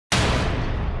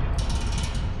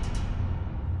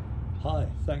Hi,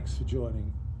 thanks for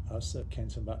joining us at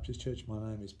Kenton Baptist Church. My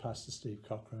name is Pastor Steve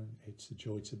Cochran. It's a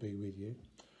joy to be with you.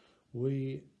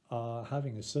 We are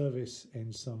having a service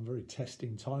in some very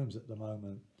testing times at the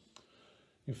moment.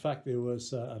 In fact, there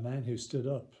was a man who stood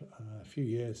up a few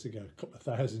years ago, a couple of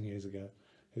thousand years ago,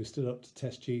 who stood up to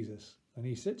test Jesus. And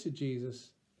he said to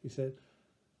Jesus, he said,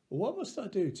 "What must I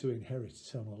do to inherit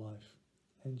eternal life?"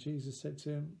 And Jesus said to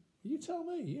him, "You tell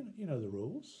me, you know the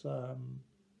rules."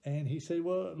 And he said,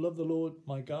 "Well, love the Lord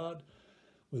my God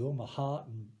with all my heart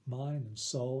and mind and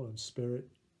soul and spirit,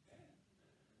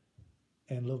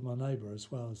 and love my neighbour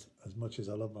as well as much as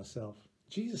I love myself."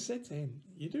 Jesus said to him,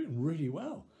 "You're doing really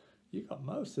well. You got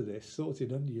most of this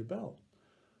sorted under your belt."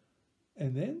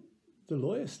 And then the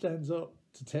lawyer stands up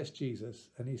to test Jesus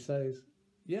and he says,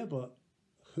 "Yeah, but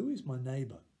who is my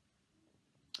neighbour?"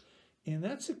 And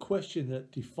that's a question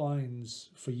that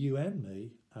defines for you and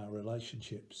me our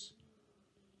relationships.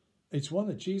 It's one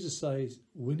that Jesus says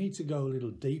we need to go a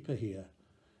little deeper here.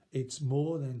 It's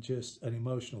more than just an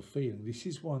emotional feeling. This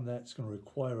is one that's going to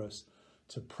require us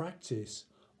to practice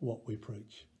what we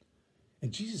preach.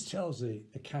 And Jesus tells the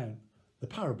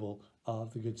parable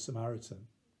of the Good Samaritan.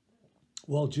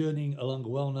 While journeying along a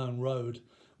well-known road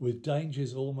with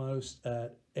dangers almost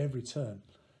at every turn,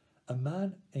 a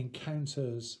man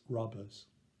encounters robbers.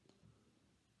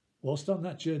 Whilst on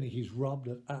that journey, he's robbed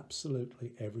of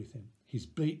absolutely everything. He's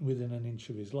beaten within an inch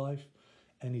of his life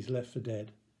and he's left for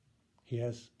dead.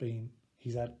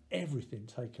 He's had everything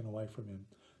taken away from him.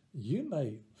 You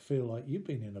may feel like you've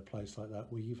been in a place like that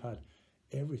where you've had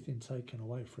everything taken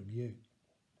away from you.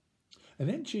 And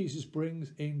then Jesus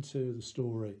brings into the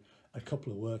story a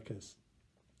couple of workers.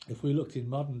 If we looked in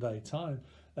modern day time,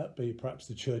 that'd be perhaps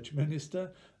the church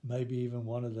minister, maybe even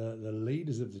one of the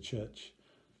leaders of the church,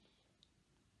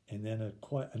 and then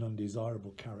quite an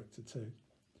undesirable character too.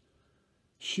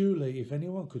 Surely, if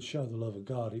anyone could show the love of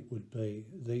God, it would be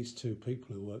these two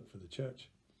people who work for the church.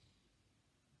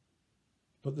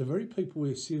 But the very people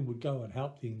we assume would go and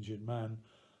help the injured man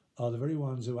are the very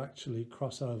ones who actually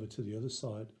cross over to the other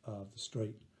side of the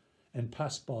street and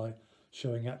pass by,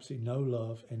 showing absolutely no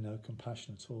love and no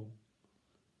compassion at all.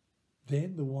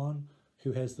 Then the one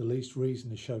who has the least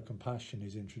reason to show compassion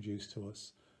is introduced to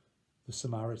us, the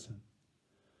Samaritan.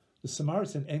 The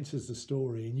Samaritan enters the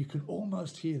story and you can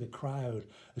almost hear the crowd,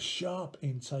 a sharp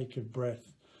intake of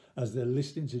breath as they're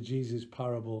listening to Jesus'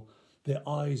 parable. Their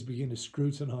eyes begin to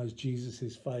scrutinize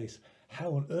Jesus' face.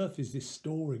 How on earth is this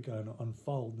story going to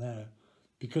unfold now?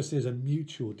 Because there's a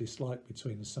mutual dislike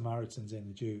between the Samaritans and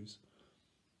the Jews.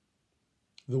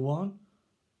 The one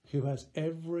who has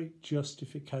every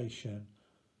justification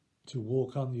to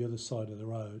walk on the other side of the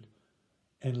road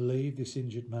and leave this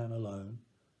injured man alone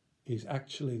is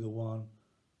actually the one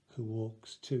who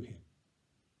walks to him.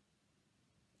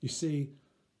 You see,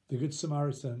 the Good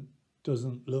Samaritan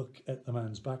doesn't look at the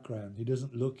man's background. He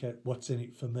doesn't look at what's in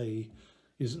it for me.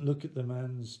 He doesn't look at the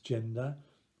man's gender,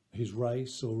 his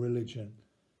race or religion.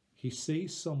 He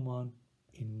sees someone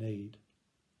in need,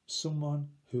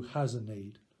 someone who has a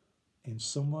need, and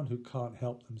someone who can't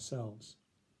help themselves.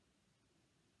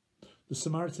 The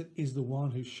Samaritan is the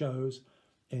one who shows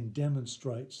and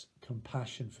demonstrates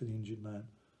compassion for the injured man,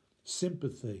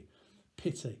 sympathy,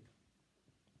 pity.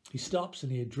 He stops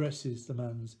and he addresses the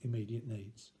man's immediate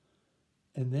needs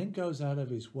and then goes out of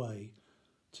his way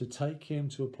to take him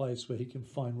to a place where he can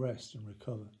find rest and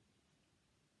recover.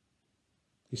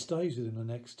 He stays with him the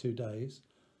next 2 days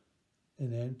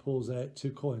and then pulls out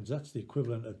 2 coins. That's the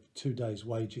equivalent of 2 days'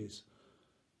 wages,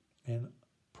 and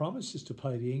promises to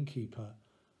pay the innkeeper,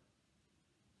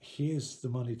 "Here's the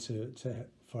money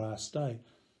for our stay,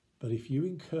 but if you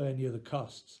incur any other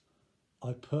costs,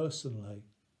 I personally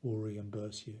will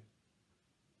reimburse you."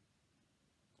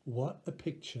 What a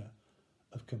picture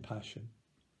of compassion.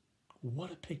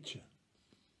 What a picture.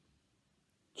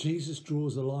 Jesus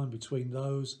draws a line between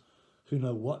those who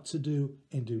know what to do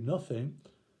and do nothing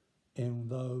and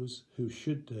those who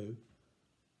should do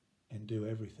and do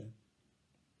everything.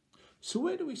 So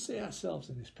where do we see ourselves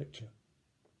in this picture?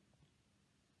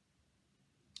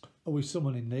 Are we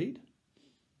someone in need?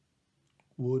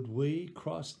 Would we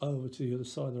cross over to the other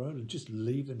side of the road and just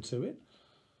leave them to it?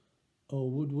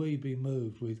 Or would we be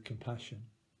moved with compassion?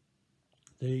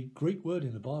 The Greek word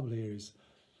in the Bible here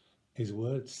is a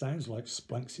word, sounds like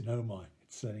splanxinomai.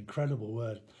 It's an incredible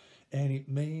word. And it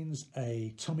means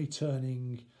a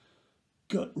tummy-turning,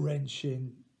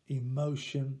 gut-wrenching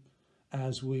emotion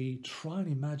as we try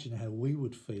and imagine how we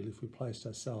would feel if we placed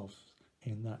ourselves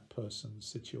in that person's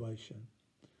situation,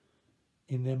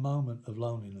 in their moment of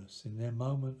loneliness, in their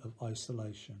moment of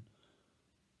isolation.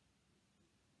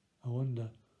 I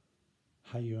wonder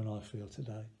how you and I feel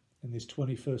today. in this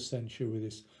 21st century with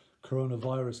this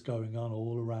coronavirus going on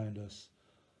all around us,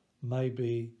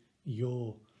 maybe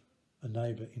you're a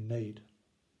neighbour in need,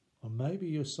 or maybe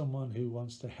you're someone who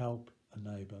wants to help a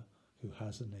neighbour who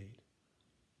has a need.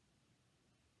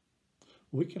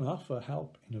 We can offer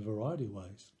help in a variety of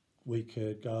ways. We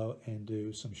could go and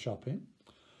do some shopping.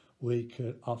 We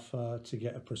could offer to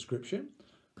get a prescription.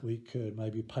 We could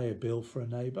maybe pay a bill for a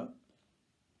neighbour.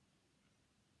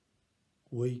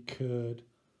 We could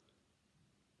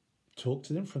talk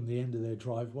to them from the end of their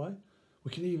driveway.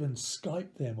 We could even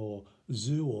Skype them or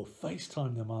Zoom or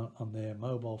FaceTime them on their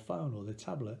mobile phone or their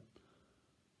tablet.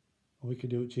 And we could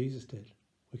do what Jesus did.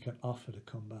 We can offer to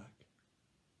come back.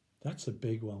 That's a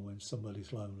big one when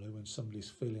somebody's lonely, when somebody's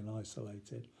feeling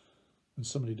isolated, when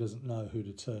somebody doesn't know who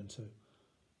to turn to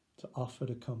offer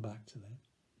to come back to them.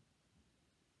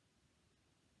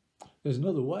 There's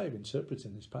another way of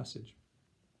interpreting this passage.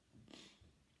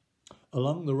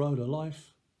 Along the road of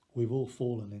life, we've all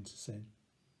fallen into sin.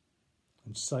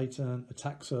 And Satan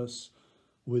attacks us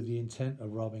with the intent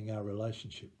of robbing our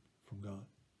relationship from God.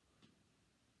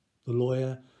 The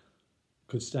lawyer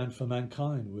could stand for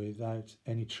mankind without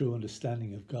any true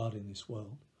understanding of God in this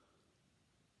world.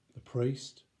 The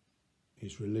priest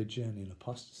is religion in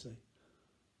apostasy.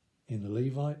 In the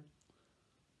Levite,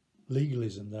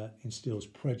 legalism that instills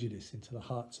prejudice into the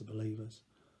hearts of believers.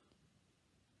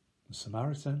 The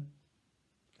Samaritan,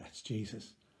 that's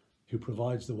Jesus, who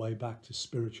provides the way back to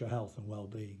spiritual health and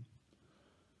well-being.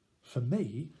 For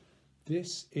me,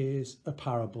 this is a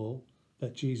parable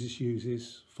that Jesus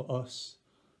uses for us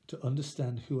to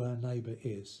understand who our neighbour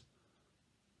is.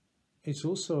 It's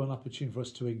also an opportunity for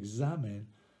us to examine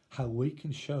how we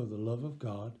can show the love of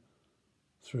God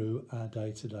through our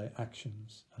day-to-day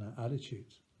actions and our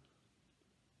attitudes.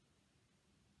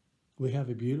 We have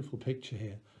a beautiful picture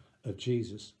here of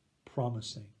Jesus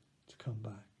promising to come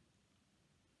back.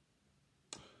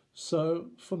 So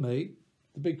for me,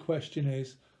 the big question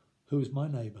is, who is my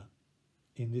neighbour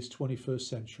in this 21st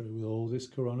century with all this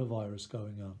coronavirus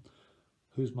going on?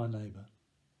 Who's my neighbour?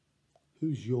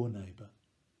 Who's your neighbour?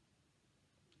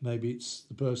 Maybe it's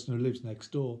the person who lives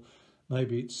next door.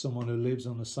 Maybe it's someone who lives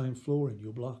on the same floor in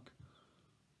your block.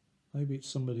 Maybe it's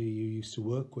somebody you used to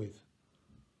work with.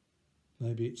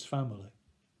 Maybe it's family.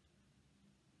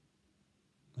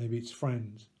 Maybe it's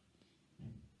friends.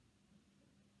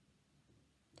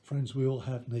 Friends, we all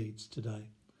have needs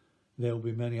today. There will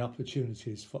be many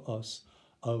opportunities for us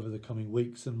over the coming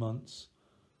weeks and months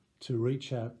to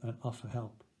reach out and offer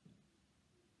help.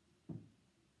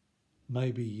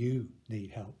 Maybe you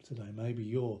need help today. Maybe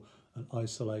you're an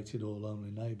isolated or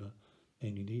lonely neighbour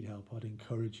and you need help. I'd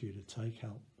encourage you to take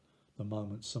help the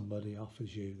moment somebody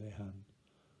offers you their hand.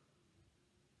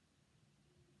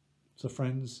 So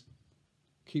friends,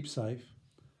 keep safe.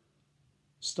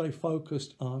 Stay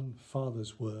focused on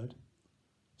Father's word.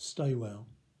 Stay well.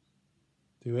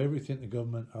 Do everything the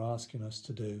government are asking us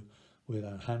to do with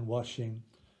our hand washing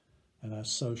and our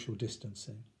social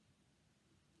distancing.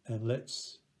 And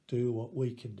let's do what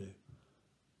we can do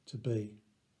to be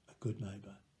a good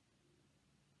neighbour.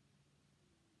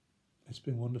 It's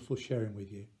been wonderful sharing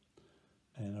with you,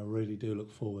 and I really do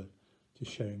look forward to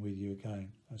sharing with you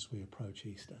again as we approach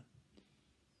Easter.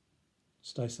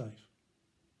 Stay safe,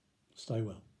 stay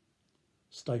well,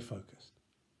 stay focused.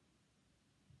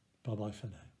 Bye-bye for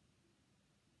now.